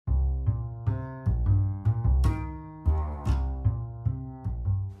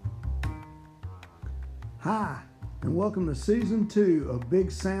Hi, and welcome to Season 2 of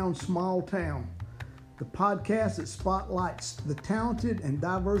Big Sound Small Town, the podcast that spotlights the talented and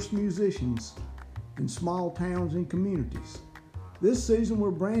diverse musicians in small towns and communities. This season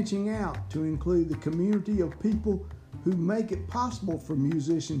we're branching out to include the community of people who make it possible for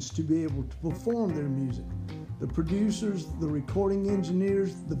musicians to be able to perform their music, the producers, the recording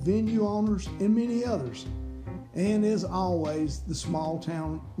engineers, the venue owners, and many others, and as always, the small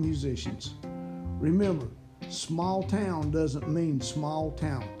town musicians. Remember, small town doesn't mean small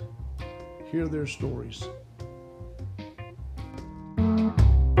talent. Hear their stories.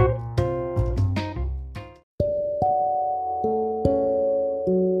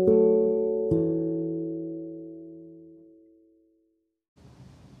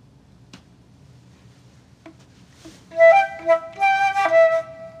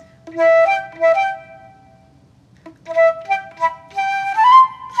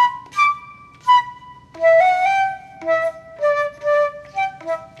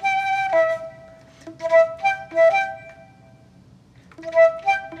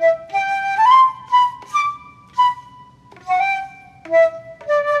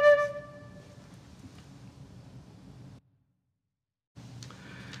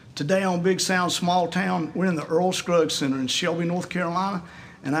 Today on Big Sound Small Town, we're in the Earl Scruggs Center in Shelby, North Carolina,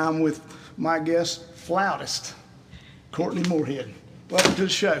 and I'm with my guest, flautist, Courtney Morehead. Welcome to the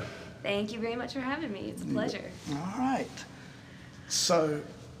show. Thank you very much for having me. It's a pleasure. All right. So,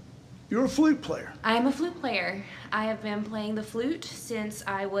 you're a flute player. I am a flute player. I have been playing the flute since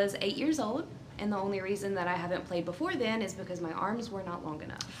I was 8 years old, and the only reason that I haven't played before then is because my arms were not long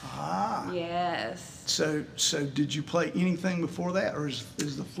enough. Ah. Yes. So did you play anything before that, or is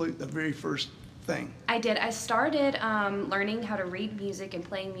the flute the very first thing? I did. I started learning how to read music and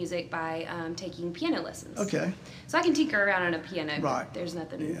playing music by taking piano lessons. Okay. So I can tinker around on a piano, right. But there's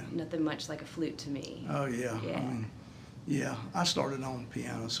nothing much like a flute to me. Oh, yeah. Yeah. I started on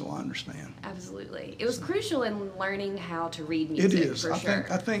piano, so I understand. Absolutely. It was crucial in learning how to read music. It is. For sure.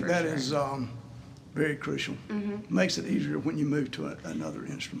 I think that is very crucial. Mm-hmm. Makes it easier when you move to another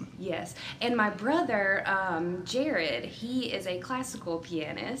instrument. Yes. And my brother, Jared, he is a classical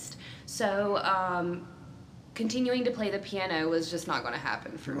pianist, so continuing to play the piano was just not going to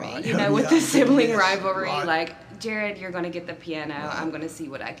happen for me. You know, with the sibling rivalry, like, Jared, you're going to get the piano. Right. I'm going to see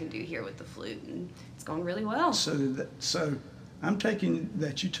what I can do here with the flute, and it's going really well. So I'm taking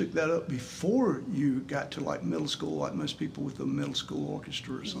that you took that up before you got to like middle school, like most people with a middle school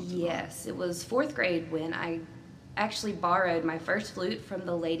orchestra or something. Yes, It was 4th grade when I actually borrowed my first flute from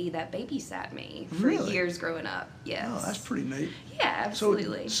the lady that babysat me for years growing up. Yes. Oh, that's pretty neat. Yeah,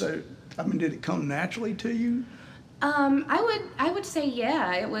 absolutely. So I mean, did it come naturally to you? I would say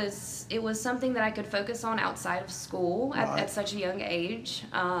yeah. It was something that I could focus on outside of school at such a young age.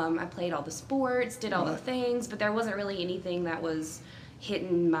 I played all the sports, did all the things, but there wasn't really anything that was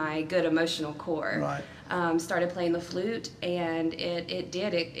hitting my good emotional core. Right. Started playing the flute, and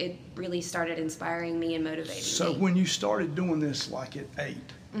it really started inspiring me and motivating me. So when you started doing this, like at 8,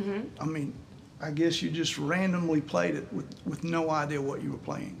 I mean, I guess you just randomly played it with no idea what you were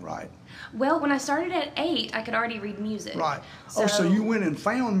playing, right? Well, when I started at 8, I could already read music. Right. So you went and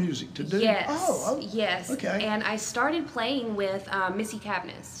found music to do? Yes. Oh, yes. Okay. And I started playing with Missy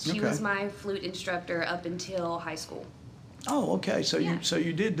Cavness. She was my flute instructor up until high school. Oh, okay. So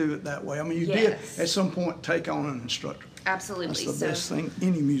you did do it that way. I mean, you did at some point take on an instructor. Absolutely. That's the best thing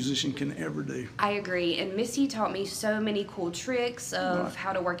any musician can ever do. I agree. And Missy taught me so many cool tricks of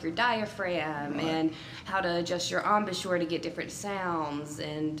how to work your diaphragm and how to adjust your embouchure to get different sounds.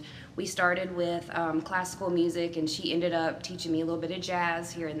 And we started with classical music, and she ended up teaching me a little bit of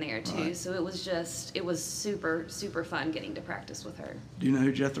jazz here and there too. Right. So it was super, super fun getting to practice with her. Do you know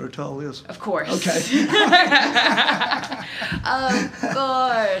who Jethro Tull is? Of course. Okay. Of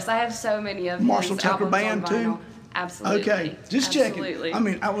course. I have so many of Marshall his Tucker albums Band on vinyl. too? Absolutely. Okay, just Absolutely. checking. I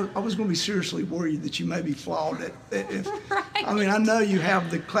mean, I was going to be seriously worried that you may be flawed. If right. I mean, I know you have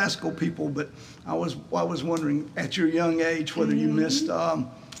the classical people, but I was wondering at your young age whether you missed the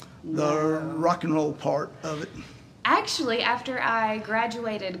rock and roll part of it. Actually, after I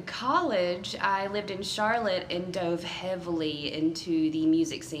graduated college, I lived in Charlotte and dove heavily into the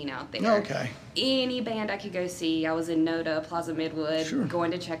music scene out there. Okay. Any band I could go see. I was in NODA, Plaza Midwood,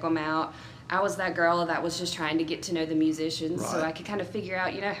 going to check them out. I was that girl that was just trying to get to know the musicians so I could kind of figure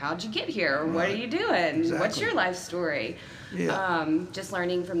out, how'd you get here? What are you doing? Exactly. What's your life story? Yeah. Just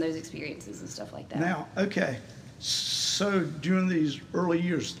learning from those experiences and stuff like that. Now, okay, so during these early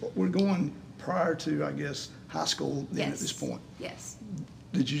years, we're going prior to, I guess, high school then at this point. Yes.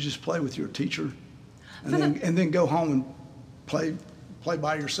 Did you just play with your teacher and then go home and play play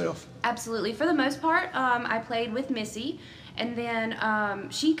by yourself? Absolutely. For the most part, I played with Missy. And then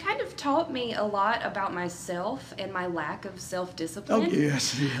she kind of taught me a lot about myself and my lack of self-discipline. Oh,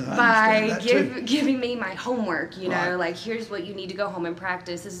 yes. Yeah, by giving me my homework, you know, like, here's what you need to go home and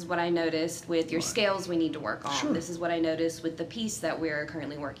practice. This is what I noticed with your scales we need to work on. Sure. This is what I noticed with the piece that we're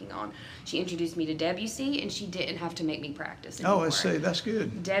currently working on. She introduced me to Debussy, and she didn't have to make me practice anymore. Oh, I see. That's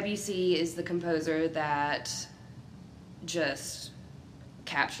good. Debussy is the composer that just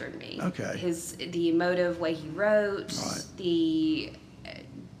captured me. Okay. The emotive way he wrote, he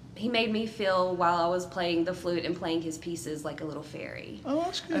made me feel while I was playing the flute and playing his pieces like a little fairy. Oh,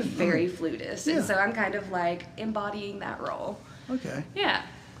 that's good. A fairy flutist. Yeah. And so I'm kind of like embodying that role. Okay. Yeah.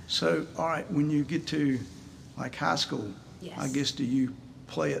 So, all right, when you get to like high school, Yes. I guess, do you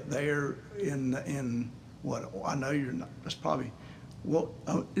play it there in what? I know you're not, that's probably, well,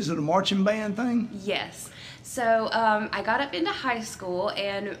 is it a marching band thing? Yes. So I got up into high school,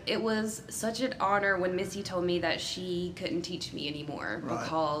 and it was such an honor when Missy told me that she couldn't teach me anymore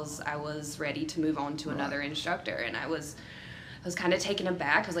because I was ready to move on to another instructor. And I was kind of taken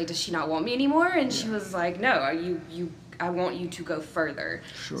aback. I was like, does she not want me anymore? And she was like, no, I want you to go further.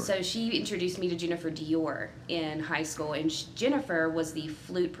 Sure. So she introduced me to Jennifer Dior in high school, and Jennifer was the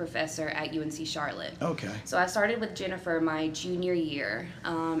flute professor at UNC Charlotte. Okay. So I started with Jennifer my junior year,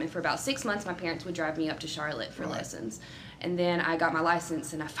 and for about 6 months my parents would drive me up to Charlotte for lessons. And then I got my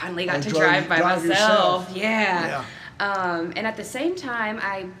license, and I finally got to drive by myself. Yourself. Yeah. And at the same time,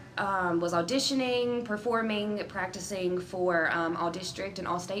 I was auditioning, performing, practicing for all district and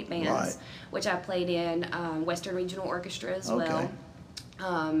all state bands, which I played in Western Regional Orchestra as well.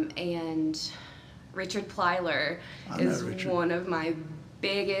 And Richard Plyler is one of my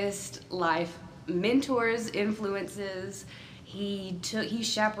biggest life mentors, influences. He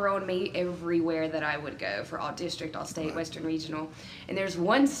chaperoned me everywhere that I would go for all district, all state, Western Regional. And there's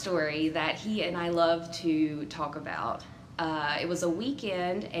one story that he and I love to talk about. It was a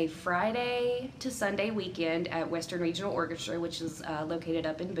weekend, a Friday to Sunday weekend at Western Regional Orchestra, which is located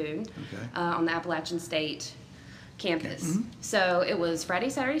up in Boone, on the Appalachian State campus. Mm-hmm. So it was Friday,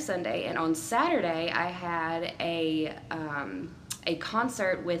 Saturday, Sunday, and on Saturday I had a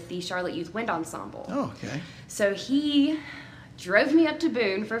concert with the Charlotte Youth Wind Ensemble. Oh, okay. So he drove me up to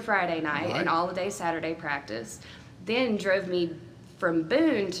Boone for Friday night and all the day Saturday practice, then drove me from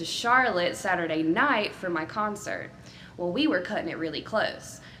Boone to Charlotte Saturday night for my concert. Well, we were cutting it really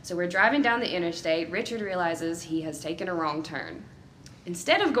close. So we're driving down the interstate. Richard realizes he has taken a wrong turn.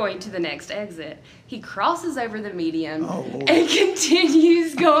 Instead of going to the next exit, he crosses over the median and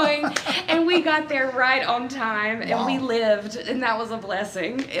continues going. And we got there right on time, and we lived, and that was a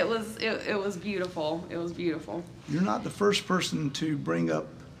blessing. It was beautiful. It was beautiful. You're not the first person to bring up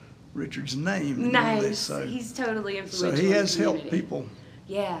Richard's name. Nice. So, he's totally influential. So he has helped people.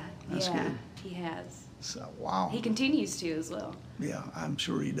 Yeah. That's good. He has. So, wow. He continues to as well. Yeah, I'm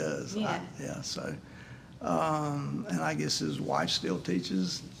sure he does. Yeah. So, and I guess his wife still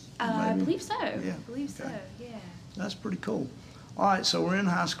teaches? I believe so. Yeah. I believe so, yeah. That's pretty cool. All right, so we're in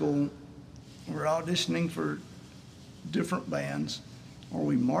high school. We're auditioning for different bands. Are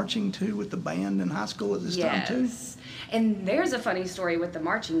we marching too with the band in high school at this time too? Yes. And there's a funny story with the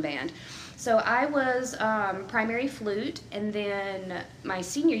marching band. So I was primary flute, and then my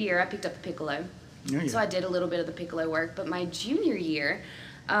senior year I picked up a piccolo. So I did a little bit of the piccolo work. But my junior year,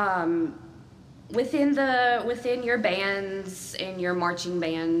 within your bands and your marching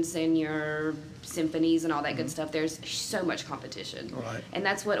bands and your symphonies and all that good stuff, there's so much competition. Right. And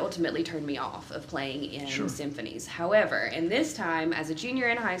that's what ultimately turned me off of playing in symphonies. However, in this time, as a junior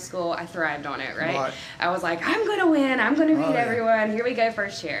in high school, I thrived on it, right? I was like, I'm going to win. I'm going to beat everyone. Here we go,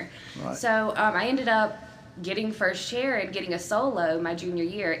 first chair. Right. So I ended up getting first chair and getting a solo my junior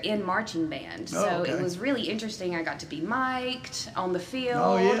year in marching band. So it was really interesting. I got to be mic'd on the field.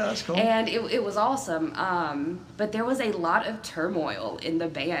 Oh, yeah, that's cool. And it was awesome. But there was a lot of turmoil in the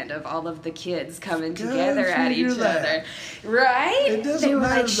band of all of the kids coming together at each other. Right? It doesn't they were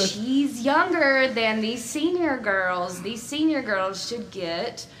matter like, she's younger than these senior girls. These senior girls should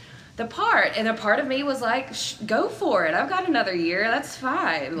get the part. And a part of me was like, go for it. I've got another year. That's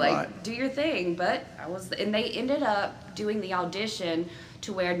fine. Like, do your thing. But and they ended up doing the audition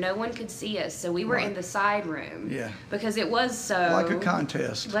to where no one could see us. So we were in the side room. Yeah. Because it was so... Like a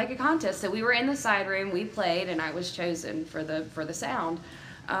contest. Like a contest. So we were in the side room, we played, and I was chosen for the sound.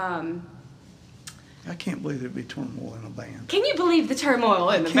 I can't believe there'd be turmoil in a band. Can you believe the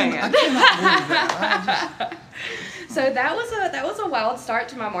turmoil in the band? I cannot believe that. So that was a wild start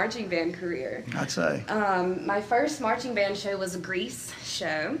to my marching band career. I'd say. My first marching band show was a Grease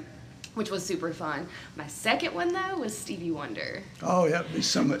show. which was super fun. My second one, though, was Stevie Wonder. Oh, yeah, it'd be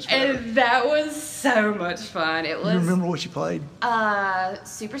so much better. And that was so much fun. It was. You remember what you played?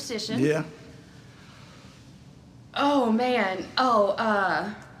 Superstition. Yeah. Oh, man.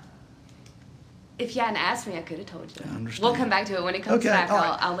 If you hadn't asked me, I could have told you. I understand. We'll come back to it when it comes back. All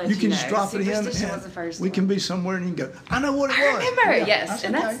right. I'll let you know. You can just drop it in. Superstition was the first we one. can be somewhere and you can go, I know what it was. I remember, Yeah, yes.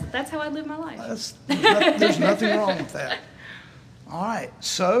 And okay. that's how I live my life. There's nothing wrong with that. All right.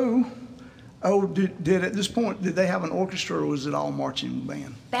 So, did at this point, did they have an orchestra or was it all marching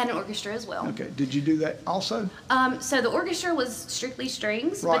band? They had an orchestra as well. Okay. Did you do that also? So the orchestra was strictly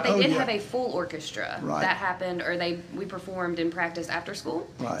strings, Right. but they did have a full orchestra. Right. That happened, or we performed and practiced after school.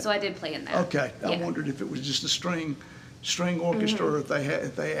 Right. So I did play in that. Okay. I Yeah. wondered if it was just a string orchestra or if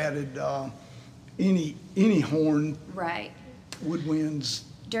they added any horn, Right. woodwinds.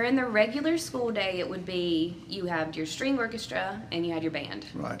 During the regular school day, it would be you had your string orchestra and you had your band.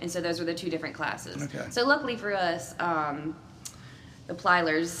 Right. And so those were the two different classes. Okay. So luckily for us, the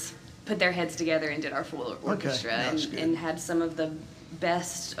Plylers put their heads together and did our full orchestra that's good. and had some of the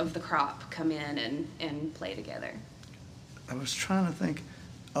best of the crop come in and play together. I was trying to think.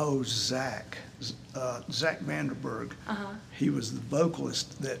 Oh, Zach Vanderberg. Uh-huh. He was the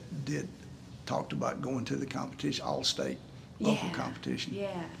vocalist that talked about going to the competition, all-state vocal competition.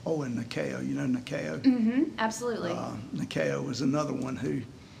 Yeah. Oh, and Nikeo. You know Nikeo? Mm-hmm. Absolutely. Nikeo was another one who.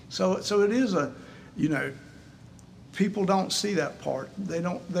 So it is people don't see that part. They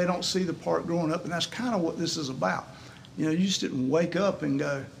don't see the part growing up, and that's kind of what this is about. You just didn't wake up and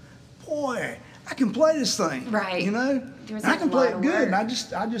go, boy, I can play this thing. Right. There was I a can play lot it of good. work. And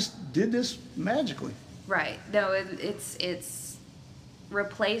I just did this magically. Right. No, it's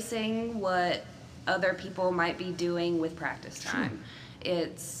replacing what other people might be doing with practice time. Sure.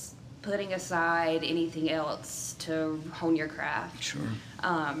 It's putting aside anything else to hone your craft. Sure.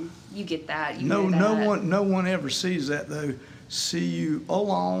 You get that. No one ever sees that though. See you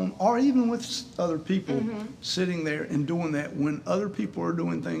alone, or even with other people sitting there and doing that when other people are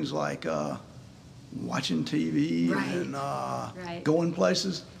doing things like watching TV and going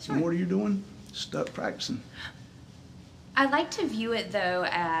places. Sure. And what are you doing? Stuck practicing. I like to view it though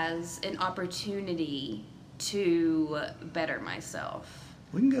as an opportunity to better myself.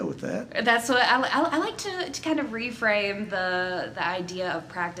 We can go with that. That's what I like to kind of reframe the idea of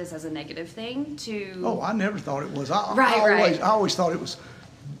practice as a negative thing. Oh, I never thought it was. I always thought it was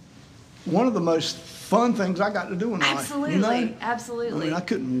one of the most fun things I got to do in life. Absolutely, absolutely. I mean, I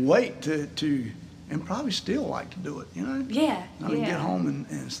couldn't wait to and probably still like to do it. Yeah. I mean, get home and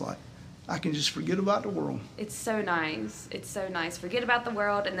it's like I can just forget about the world. It's so nice. It's so nice. Forget about the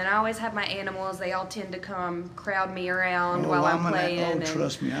world, and then I always have my animals. They all tend to come crowd me around while I'm playing.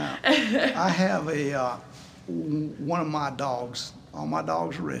 Trust me, I have one of my dogs. All my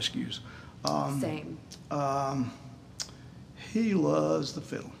dogs are rescues. Same. He loves the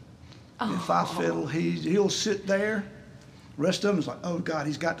fiddle. Oh. If I fiddle, he'll sit there. The rest of them is like, oh God,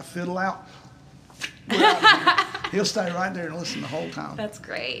 he's got the fiddle out. We're out of here. He'll stay right there and listen the whole time. That's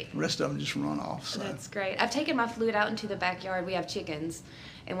great. The rest of them just run off. So. That's great. I've taken my flute out into the backyard. We have chickens.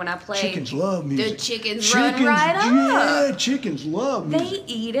 And when I play, chickens love music. The chickens run right up. Yeah, chickens love music.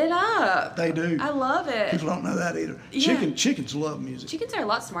 They eat it up. They do. I love it. People don't know that either. Yeah. Chickens love music. Chickens are a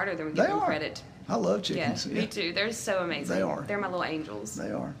lot smarter than we give them credit. I love chickens. Yeah, me too. They're so amazing. They are. They're my little angels.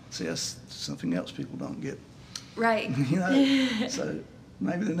 They are. See, that's something else people don't get. Right. So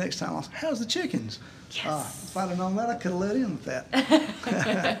maybe the next time I'll say, how's the chickens? Yes. If I'd have known that, I could have let in with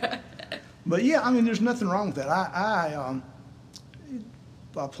that. But yeah, I mean, there's nothing wrong with that. I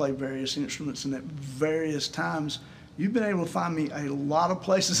play various instruments, and at various times, you've been able to find me a lot of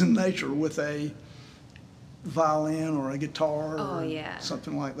places in nature with a violin or a guitar or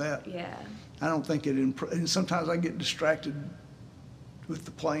something like that. Yeah. I don't think it and sometimes I get distracted with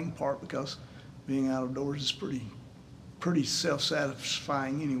the playing part because being out of doors is pretty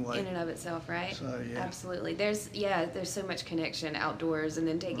self-satisfying anyway. In and of itself, right? So yeah. Absolutely. There's so much connection outdoors, and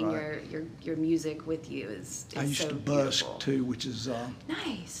then taking your music with you is I used so to beautiful. busk too, which is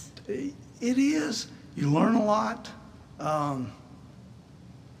nice. It is. You learn a lot.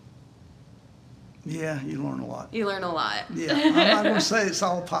 Yeah, you learn a lot. You learn a lot. Yeah, I'm not going to say it's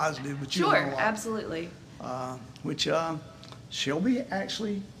all positive, but you learn a lot. Sure, absolutely. Which Shelby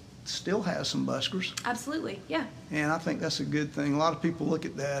actually still has some buskers. Absolutely, yeah. And I think that's a good thing. A lot of people look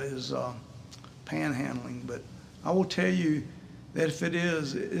at that as panhandling, but I will tell you that if it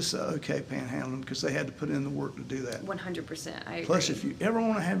is, it's okay panhandling because they had to put in the work to do that. 100%, I agree. Plus, if you ever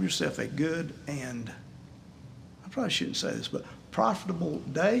want to have yourself a good and, I probably shouldn't say this, but profitable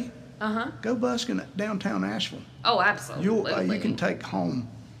day, go busking at downtown Nashville. Oh, absolutely. You can take home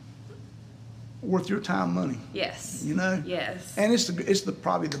worth your time, money. Yes. You know. Yes. And it's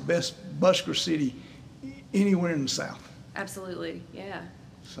probably the best busker city anywhere in the South. Absolutely. Yeah.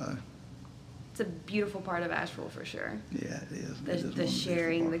 So. It's a beautiful part of Asheville for sure. Yeah, it is. The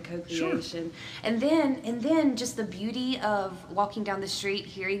sharing, the co-creation, sure. and then just the beauty of walking down the street,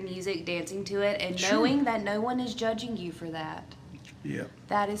 hearing music, dancing to it, and knowing that no one is judging you for that. Yeah.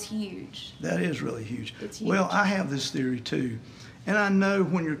 That is huge. That is really huge. It's huge. Well, I have this theory too, and I know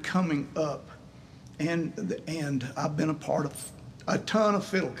when you're coming up, and I've been a part of a ton of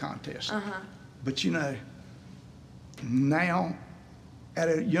fiddle contests. But you know, now, at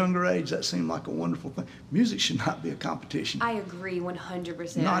a younger age, that seemed like a wonderful thing. Music should not be a competition. I agree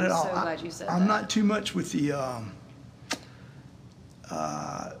 100%. Not at all. I'm so glad you said that. I'm not too much with the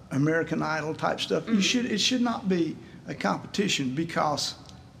American Idol type stuff. It should not be a competition because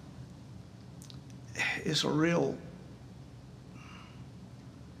it's a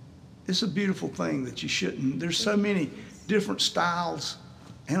beautiful thing that you shouldn't. There's so many different styles.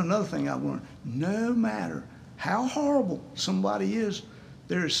 And another thing I've learned, no matter how horrible somebody is,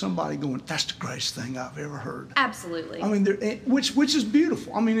 there is somebody going, that's the greatest thing I've ever heard. Absolutely. I mean, which is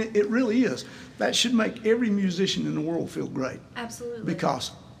beautiful. I mean, it really is. That should make every musician in the world feel great. Absolutely.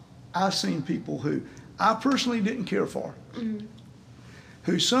 Because I've seen people who I personally didn't care for,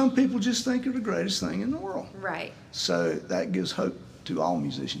 who some people just think are the greatest thing in the world. Right. So that gives hope to all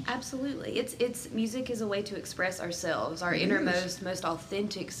musicians. Absolutely. It's music is a way to express ourselves, our innermost, most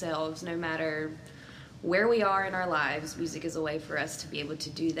authentic selves, no matter where we are in our lives. Music is a way for us to be able to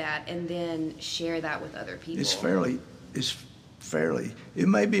do that and then share that with other people. It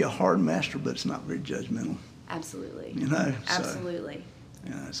may be a hard master, but it's not very judgmental. Absolutely. You know? Absolutely.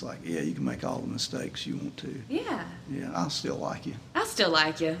 So, it's like, you can make all the mistakes you want to. Yeah. Yeah, I'll still like you. I'll still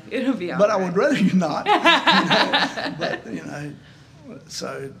like you. It'll be all right. But I would rather you not.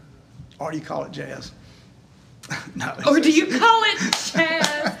 So, or do you call it jazz? No. Or do you call it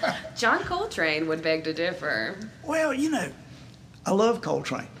jazz? John Coltrane would beg to differ. Well, I love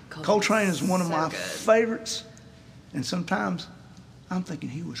Coltrane. Coltrane is one of my favorites. And sometimes I'm thinking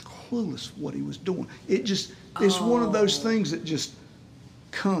he was clueless what he was doing. It's one of those things that just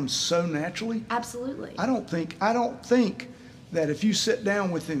comes so naturally. Absolutely. I don't think that if you sit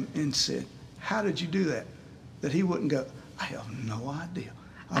down with him and said, how did you do that? That he wouldn't go, I have no idea.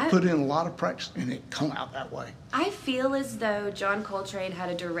 I put in a lot of practice and it come out that way. I feel as though John Coltrane had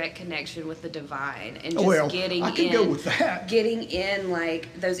a direct connection with the divine and go with that. Getting in like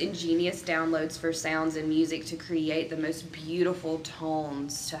those ingenious downloads for sounds and music to create the most beautiful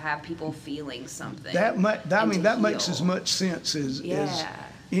tones to have people feeling something. That makes as much sense as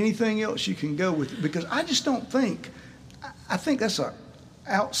anything else you can go with, because I just don't think, I think that's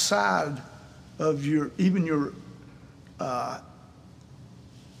outside of your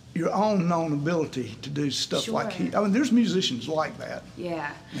own known ability to do stuff like there's musicians like that.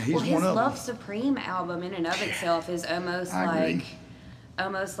 Yeah. He's his one of Love them. Supreme album in and of itself is almost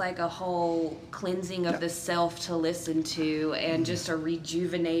like a whole cleansing of the self to listen to and just a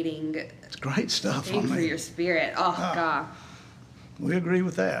rejuvenating it's great stuff thing for your spirit. God. We agree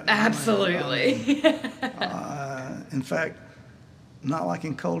with that. Absolutely. In fact, Not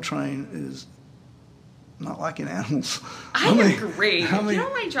Liking Coltrane is not liking animals. I agree. If you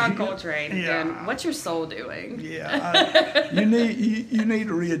don't like John Coltrane, then what's your soul doing? Yeah, you need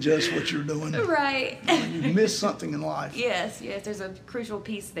to readjust what you're doing. Right. You missed something in life. Yes, there's a crucial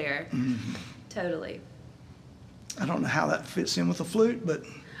piece there. Mm-hmm. Totally. I don't know how that fits in with the flute, but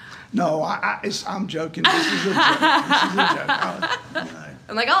no, I'm joking. This is a joke.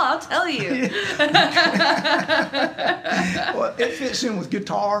 I'm like, I'll tell you. Well, it fits in with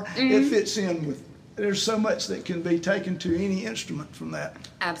guitar. Mm-hmm. It fits in with. There's so much that can be taken to any instrument from that.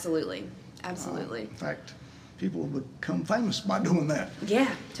 Absolutely. In fact, people have become famous by doing that. Yeah,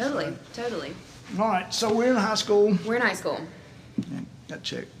 totally. All right, so we're in high school. Yeah, got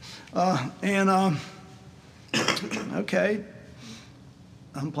checked. Okay,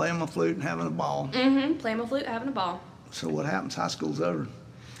 I'm playing my flute and having a ball. Mm-hmm, playing my flute, having a ball. So what happens? High school's over.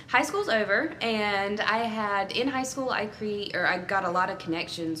 High school's over, and in high school I got a lot of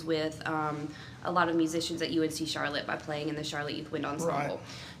connections with a lot of musicians at UNC Charlotte by playing in the Charlotte Youth Wind Ensemble. Right.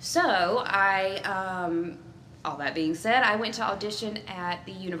 So all that being said, I went to audition at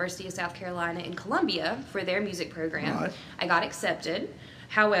the University of South Carolina in Columbia for their music program. Right. I got accepted.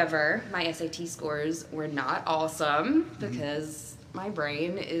 However, my SAT scores were not awesome because my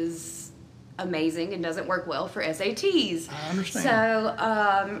brain is amazing and doesn't work well for SATs. I understand. So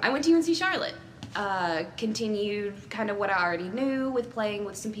I went to UNC Charlotte. Continued kind of what I already knew with playing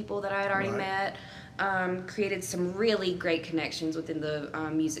with some people that I had already met. Created some really great connections within the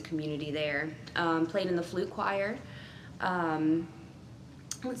music community there. Played in the flute choir.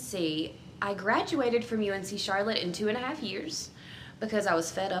 Let's see. I graduated from UNC Charlotte in 2.5 years because I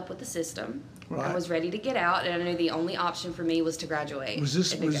was fed up with the system. Right. I was ready to get out, and I knew the only option for me was to graduate. Was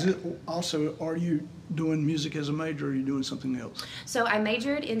it also, are you doing music as a major, or are you doing something else? So I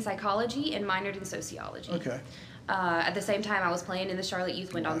majored in psychology and minored in sociology. Okay. At the same time, I was playing in the Charlotte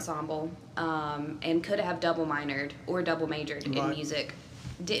Youth Wind Ensemble, and could have double minored or double majored in music.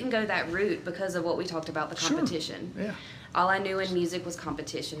 Didn't go that route because of what we talked about, the competition. Sure. Yeah. All I knew in music was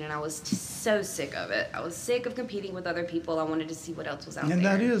competition, and I was so sick of it. I was sick of competing with other people. I wanted to see what else was out there. And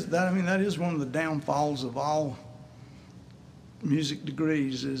that is one of the downfalls of all music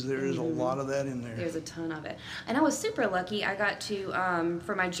degrees, is there is a lot of that in there. There's a ton of it. And I was super lucky. I got to,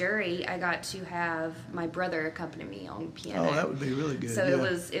 for my jury, I got to have my brother accompany me on piano. Oh, that would be really good. So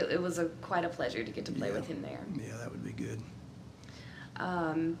it was quite a pleasure to get to play with him there. Yeah, that would be good.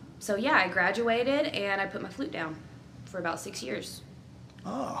 So yeah, I graduated and I put my flute down for about 6 years.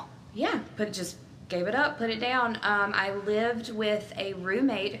 Oh. Yeah, just gave it up, put it down. I lived with a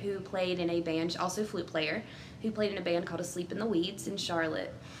roommate who played in a band, also flute player, who played in a band called Asleep in the Weeds in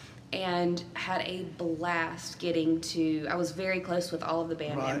Charlotte, and had a blast I was very close with all of the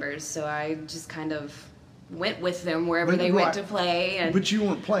band members, so I just kind of went with them wherever they went to play. But you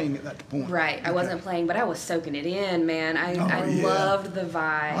weren't playing at that point. Right, I wasn't playing, but I was soaking it in, man. I loved the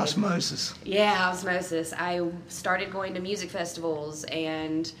vibe. Osmosis. Yeah, osmosis. I started going to music festivals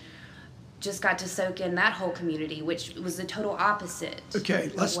and just got to soak in that whole community, which was the total opposite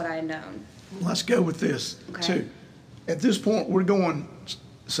of what I had known. Let's go with this, too. At this point, we're going...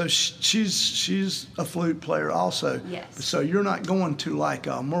 So she's a flute player also. Yes. So you're not going to like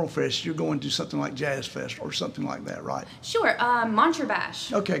Merle Fest. You're going to something like Jazz Fest or something like that, right? Sure. Mantra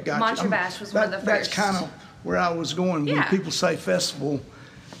Bash. Okay, gotcha. Mantra Bash was one of the first. That's kind of where I was going. When people say festival,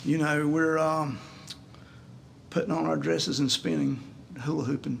 you know, we're putting on our dresses and spinning, hula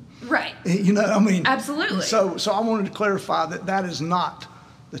hooping. Right. You know, I mean. Absolutely. So I wanted to clarify that is not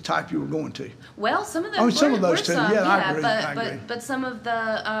the type you were going to. Well, some of those some of those too. Yeah, I agree. But some of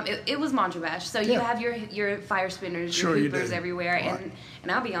the it was Mantra Bash. So you have your fire spinners, your hoopers everywhere, and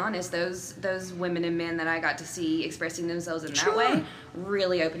I'll be honest, those women and men that I got to see expressing themselves in that way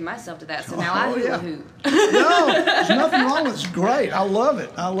really opened myself to that. So now I hula hoop. No, there's nothing wrong with it. It's great. I love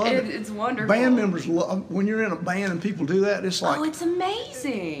it. It's wonderful. Band members when you're in a band and people do that, it's like it's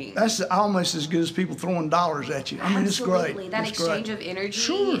amazing. That's almost as good as people throwing dollars at you. I mean, it's great. Absolutely, that exchange of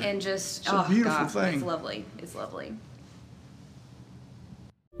energy and just it's a beautiful thing. It's lovely. It's lovely.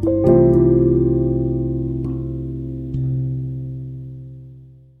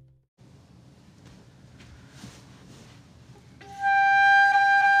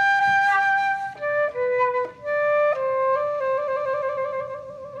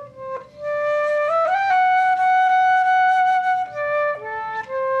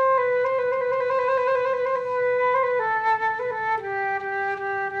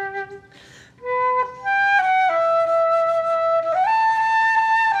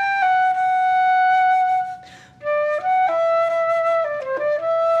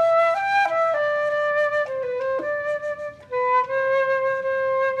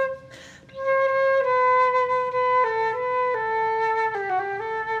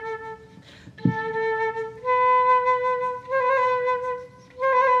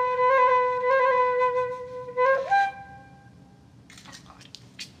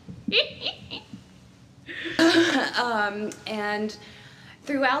 And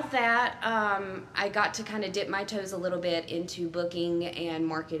throughout that, I got to kind of dip my toes a little bit into booking and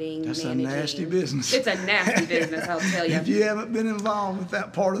marketing. That's managing. a nasty business. It's a nasty business, I'll tell you. If you haven't been involved with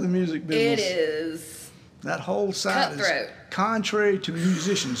that part of the music business. It is. That whole side cutthroat. Is contrary to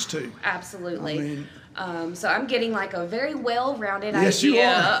musicians, too. Absolutely. I mean, so I'm getting like a very well-rounded yes,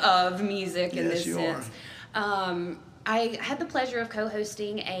 idea of music in yes, this sense. I had the pleasure of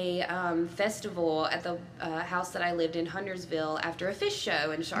co-hosting a festival at the house that I lived in, Huntersville, after a Fish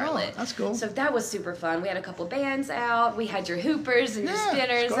show in Charlotte. Oh, that's cool. So that was super fun. We had a couple bands out. We had your hoopers and your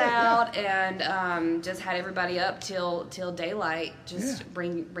spinners out, and just had everybody up till daylight, just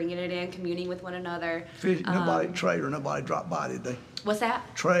bringing it in, communing with one another. Trey or nobody dropped by, did they? What's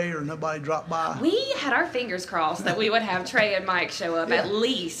that? Trey or nobody dropped by? We had our fingers crossed that we would have Trey and Mike show up at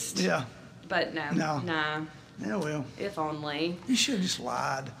least. Yeah. But no. Nah. Yeah, well. If only. You should have just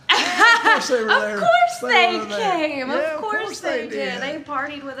lied. Of course they were there. Of course they came. Yeah, of course they did. They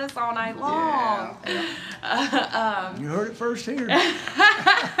partied with us all night long. Yeah. You heard it first here.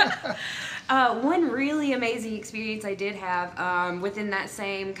 One really amazing experience I did have within that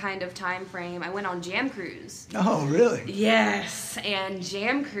same kind of time frame, I went on Jam Cruise. Oh, really? Yes, and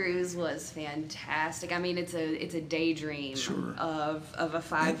Jam Cruise was fantastic. I mean, it's a daydream of a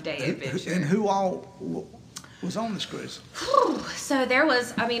 5-day adventure. And who all was on this cruise? So there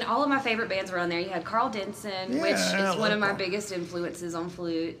was, I mean, all of my favorite bands were on there. You had Carl Denson, which is one of my biggest influences on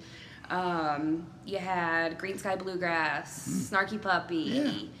flute. You had Green Sky Bluegrass, Snarky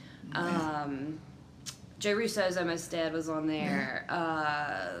Puppy. Joe Russo's Almost Dead was on there.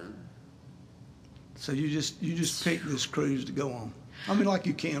 So you just picked this cruise to go on. I mean, like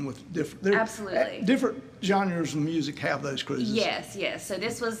you can with different. Absolutely. Different genres of music have those cruises. Yes. So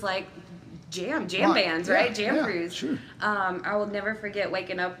this was like jam bands, right? Jam Cruise. Sure. I will never forget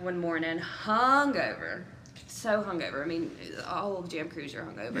waking up one morning hungover. So hungover. I mean, all of Jam Cruise, you're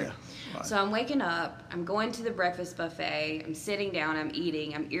hungover. Yeah, right. So I'm waking up, I'm going to the breakfast buffet, I'm sitting down, I'm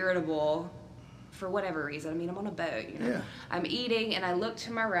eating, I'm irritable for whatever reason. I mean, I'm on a boat, you know. Yeah. I'm eating, and I look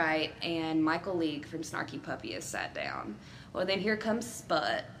to my right, and Michael League from Snarky Puppy has sat down. Well, then here comes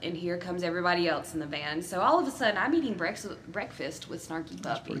Sput, and here comes everybody else in the band. So all of a sudden, I'm eating breakfast with Snarky Puppy.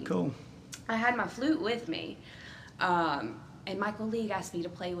 That's pretty cool. I had my flute with me, and Michael League asked me to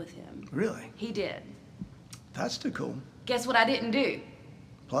play with him. Really? He did. That's too cool. Guess what I didn't do?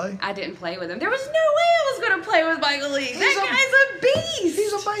 Play? I didn't play with him. There was no way I was going to play with Michael League. That guy's a beast.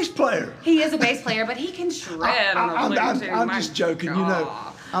 He's a bass player. He is a bass player, but he can shred on the flute too. I'm just joking. God. You know,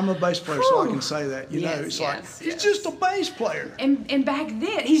 I'm a bass player, so I can say that. You know, it's he's just a bass player. And back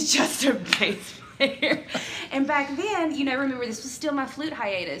then, he's just a bass player. And back then, you know, remember, this was still my flute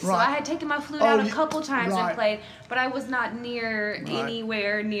hiatus. So I had taken my flute out a couple times and played, but I was not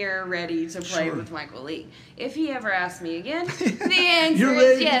anywhere near ready to play with Michael League. If he ever asked me again, the answer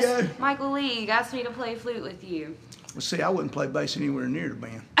is yes. Michael League asked me to play flute with you. Well, see, I wouldn't play bass anywhere near the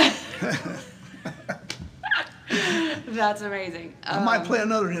band. That's amazing. I might play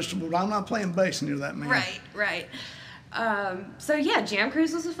another instrument, but I'm not playing bass near that man. Right. So yeah, Jam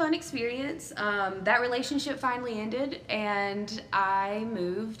Cruise was a fun experience. That relationship finally ended, and I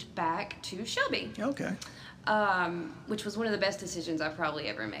moved back to Shelby. Okay. Which was one of the best decisions I've probably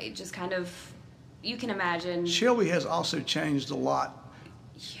ever made. Just kind of, you can imagine. Shelby has also changed a lot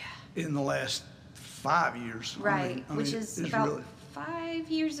in the last 5 years. Right, which is about really, 5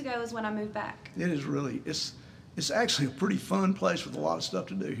 years ago is when I moved back. It is really, it's actually a pretty fun place with a lot of stuff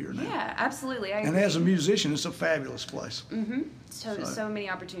to do here now. Yeah, absolutely. I agree. And as a musician, it's a fabulous place. Mm-hmm. So many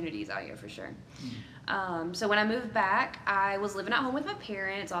opportunities out here for sure. Mm-hmm. So when I moved back, I was living at home with my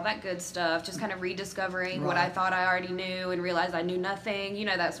parents, all that good stuff, just kind of rediscovering what I thought I already knew and realized I knew nothing, you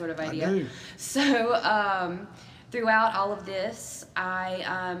know, that sort of idea. I do. So throughout all of this,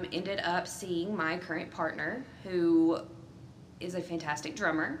 I ended up seeing my current partner, who is a fantastic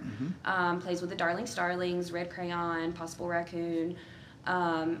drummer, plays with the Darling Starlings, Red Crayon, Possible Raccoon,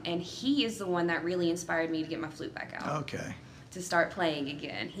 and he is the one that really inspired me to get my flute back out. Okay. To start playing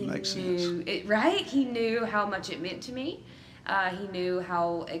again. He Makes knew sense. it, right? He knew how much it meant to me. He knew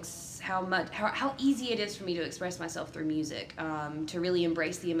how easy it is for me to express myself through music, to really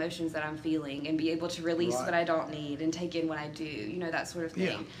embrace the emotions that I'm feeling and be able to release what I don't need and take in what I do, you know, that sort of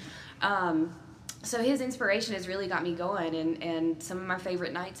thing. Yeah. So his inspiration has really got me going, and some of my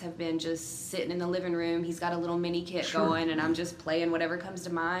favorite nights have been just sitting in the living room. He's got a little mini kit going, and I'm just playing whatever comes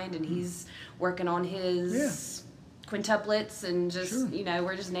to mind, and he's working on his quintuplets, and just, you know,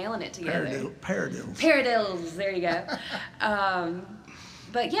 we're just nailing it together. Paradiddles, there you go.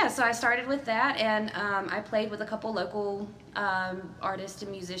 But yeah, so I started with that, and I played with a couple local artists and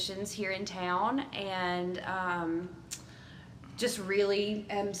musicians here in town, and just really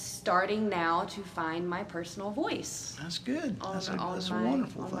am starting now to find my personal voice. That's good. That's a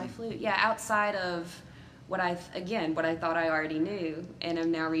wonderful thing. On my flute. Yeah, outside of what I thought I already knew and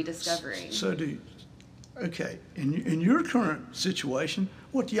am now rediscovering. So okay, in your current situation,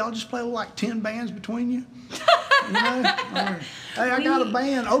 what, do y'all just play like 10 bands between you? You know? Hey, I got a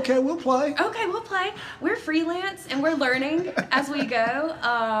band. Okay, we'll play. We're freelance, and we're learning as we go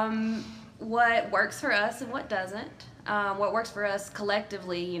what works for us and what doesn't. What works for us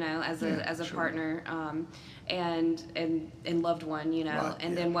collectively, you know, as a partner, and loved one, you know,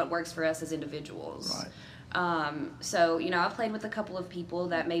 and then what works for us as individuals. Right. So, you know, I've played with a couple of people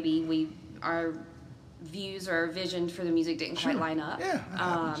that maybe our views or vision for the music didn't quite line up.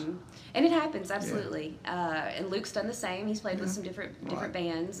 Yeah. And it happens, absolutely. And Luke's done the same. He's played with some different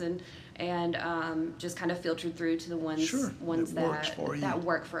bands, and just kind of filtered through to the ones that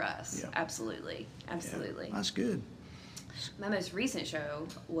work for us. Yeah. Absolutely. Yeah, that's good. My most recent show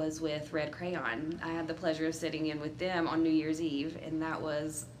was with Red Crayon. I had the pleasure of sitting in with them on New Year's Eve, and that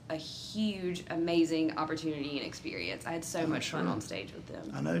was a huge, amazing opportunity and experience. I had so much fun on stage with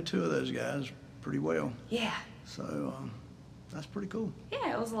them. I know two of those guys pretty well. Yeah. So that's pretty cool.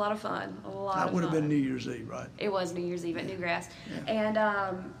 Yeah, it was a lot of fun. That would have been New Year's Eve, right? It was New Year's Eve at Newgrass. Yeah. And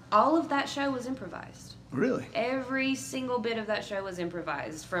all of that show was improvised. Really? Every single bit of that show was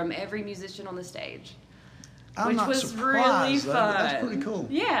improvised from every musician on the stage. I'm not was surprised, really though, fun. but that's pretty cool.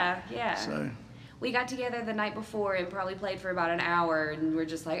 Yeah, yeah. So we got together the night before and probably played for about an hour, and we're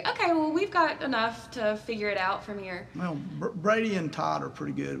just like, okay, well, we've got enough to figure it out from here. Well, Brady and Todd are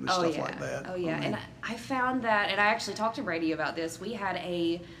pretty good with stuff like that. Oh, yeah. And I found that, and I actually talked to Brady about this.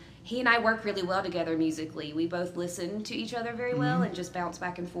 He and I work really well together musically. We both listen to each other very well and just bounce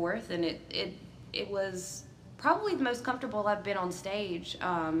back and forth, and it was probably the most comfortable I've been on stage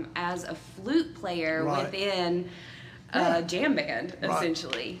as a flute player within a jam band,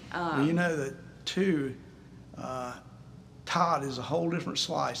 essentially. Well, you know that, too, Todd is a whole different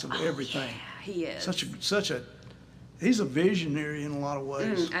slice of everything. Yeah, he is. He's a visionary in a lot of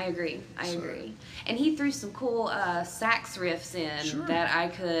ways. I agree. And he threw some cool sax riffs in that I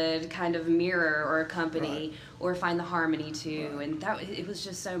could kind of mirror or accompany or find the harmony to, and it was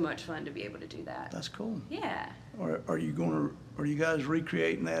just so much fun to be able to do that. That's cool. Yeah. Are you guys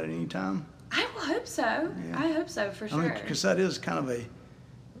recreating that at any time? I will hope so. Yeah. I hope so for sure. Because that is kind of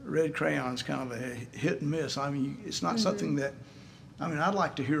Red Crayon's kind of a hit and miss. I mean, it's not something that, I'd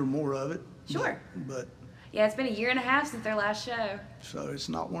like to hear more of it. Sure. But yeah, it's been 1.5 years since their last show. So it's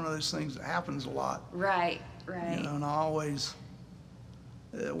not one of those things that happens a lot. Right. You know, and I always,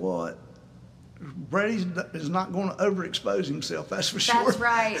 Brady is not going to overexpose himself, that's for sure.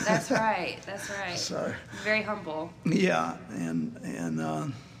 That's right. So very humble. Yeah,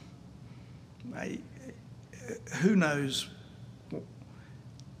 and who knows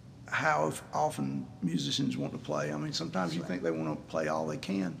how often musicians want to play. I mean, sometimes you think they want to play all they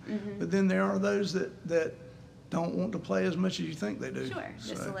can, but then there are those that don't want to play as much as you think they do. Sure,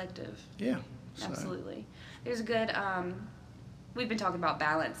 just selective. Yeah. Absolutely. There's a good, we've been talking about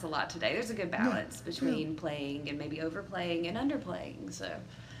balance a lot today. There's a good balance between playing and maybe overplaying and underplaying. So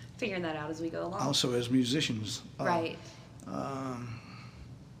figuring that out as we go along. Also as musicians. Right. I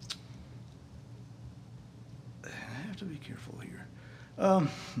have to be careful here.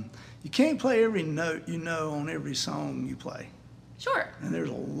 You can't play every note you know on every song you play. Sure. And there's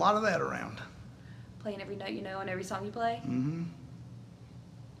a lot of that around. Playing every note you know on every song you play? Mm-hmm.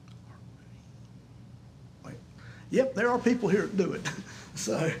 Yep, there are people here that do it.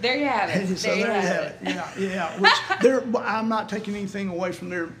 So there you have it. So there you have it. Yeah. Which I'm not taking anything away from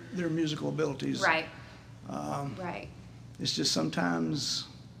their musical abilities. Right. Right. It's just sometimes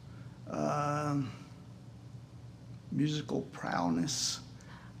musical prowess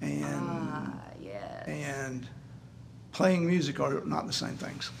and playing music are not the same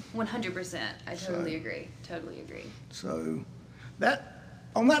things. 100%. I totally agree. So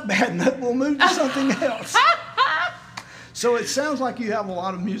on that bad note, we'll move to something else. So it sounds like you have a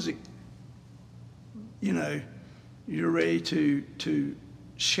lot of music, you're ready to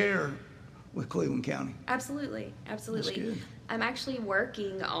share with Cleveland County. Absolutely. That's good. I'm actually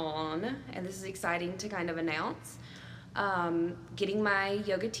working on, and this is exciting to kind of announce, getting my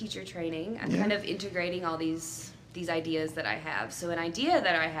yoga teacher training. I'm kind of integrating all these ideas that I have. So an idea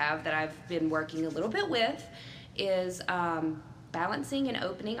that I have that I've been working a little bit with is balancing and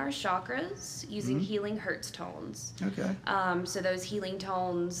opening our chakras using healing Hertz tones. Okay. So those healing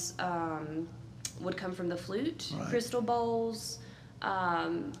tones would come from the flute, crystal bowls,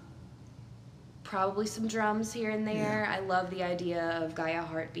 probably some drums here and there. I love the idea of Gaia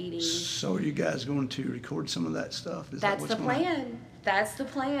heart beating. So are you guys going to record some of that stuff? That's the plan.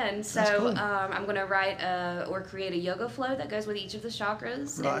 So cool. I'm going to write or create a yoga flow that goes with each of the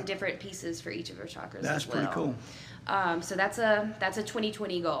chakras and different pieces for each of our chakras. That's pretty cool. So that's a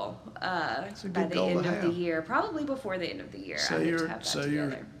 2020 goal. That's a by good the goal end to of have. the year, probably before the end of the year. So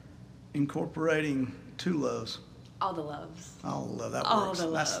you're incorporating two loves. All the loves. All the love. That All works. the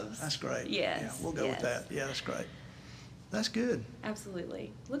loves. That's great. Yes. Yeah, we'll go with that. Yeah, that's great. That's good.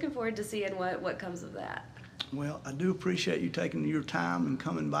 Absolutely. Looking forward to seeing what comes of that. Well, I do appreciate you taking your time and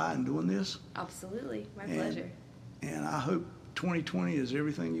coming by and doing this. Absolutely. My pleasure. And I hope 2020 is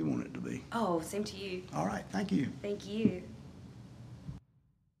everything you want it to be. Oh, same to you. All right. Thank you. Thank you.